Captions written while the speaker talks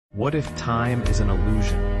What if time is an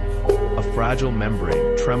illusion? A fragile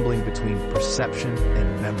membrane trembling between perception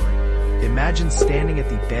and memory. Imagine standing at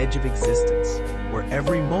the edge of existence, where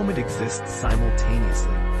every moment exists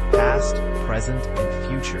simultaneously, past, present, and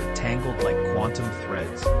future tangled like quantum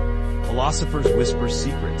threads. Philosophers whisper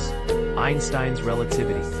secrets. Einstein's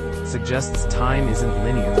relativity suggests time isn't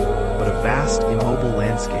linear, but a vast immobile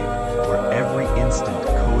landscape where every instant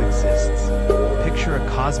coexists. Picture a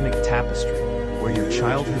cosmic tapestry, where your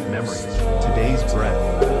childhood memories, today's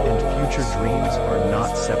breath, and future dreams are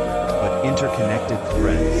not separate, but interconnected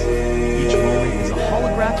threads. Each moment is a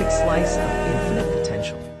holographic slice of infinite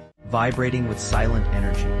potential, vibrating with silent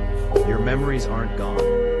energy. Your memories aren't gone.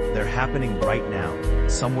 They're happening right now,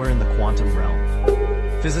 somewhere in the quantum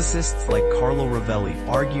realm. Physicists like Carlo Rovelli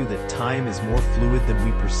argue that time is more fluid than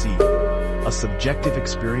we perceive, a subjective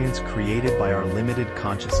experience created by our limited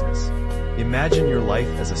consciousness. Imagine your life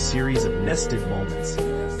as a series of nested moments,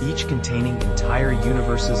 each containing entire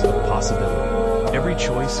universes of possibility. Every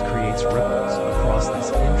choice creates ripples across this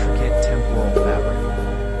intricate temporal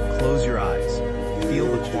fabric. Close your eyes. Feel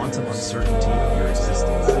the quantum uncertainty of your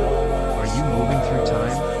existence. Are you moving through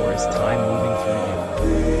time, or is time moving through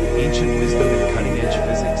you? Ancient wisdom and cutting-edge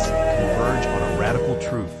physics converge on a radical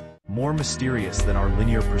truth, more mysterious than our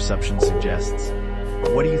linear perception suggests.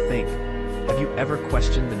 What do you think? Have you ever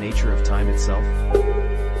questioned the nature of time itself?